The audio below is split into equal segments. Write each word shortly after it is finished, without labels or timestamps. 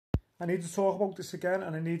I need to talk about this again,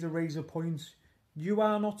 and I need to raise a point. You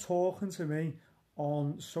are not talking to me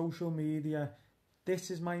on social media. This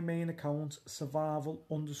is my main account,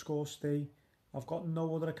 survival_stay. I've got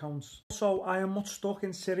no other accounts. Also, I am not stuck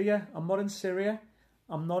in Syria. I'm not in Syria.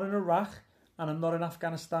 I'm not in Iraq. And I'm not in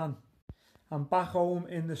Afghanistan. I'm back home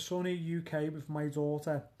in the sunny UK with my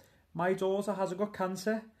daughter. My daughter has got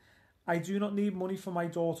cancer. I do not need money for my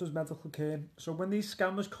daughter's medical care. So when these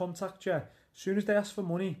scammers contact you, as soon as they ask for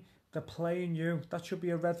money, they're playing you. That should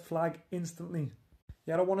be a red flag instantly.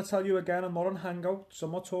 Yeah, I want to tell you again, I'm not on Hangout, so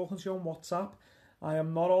I'm not talking to you on Wattsapp. I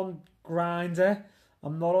am not on Grindr.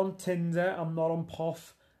 I'm not on Tinder. I'm not on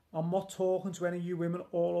Puff. I'm not talking to any of you women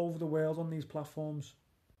all over the world on these platforms.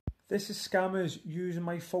 This is scammers using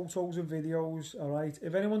my photos and videos, alright?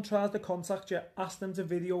 If anyone tries to contact you, ask them to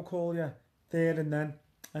video call you there and then.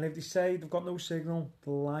 And if they say they've got no signal,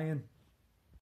 they're lying.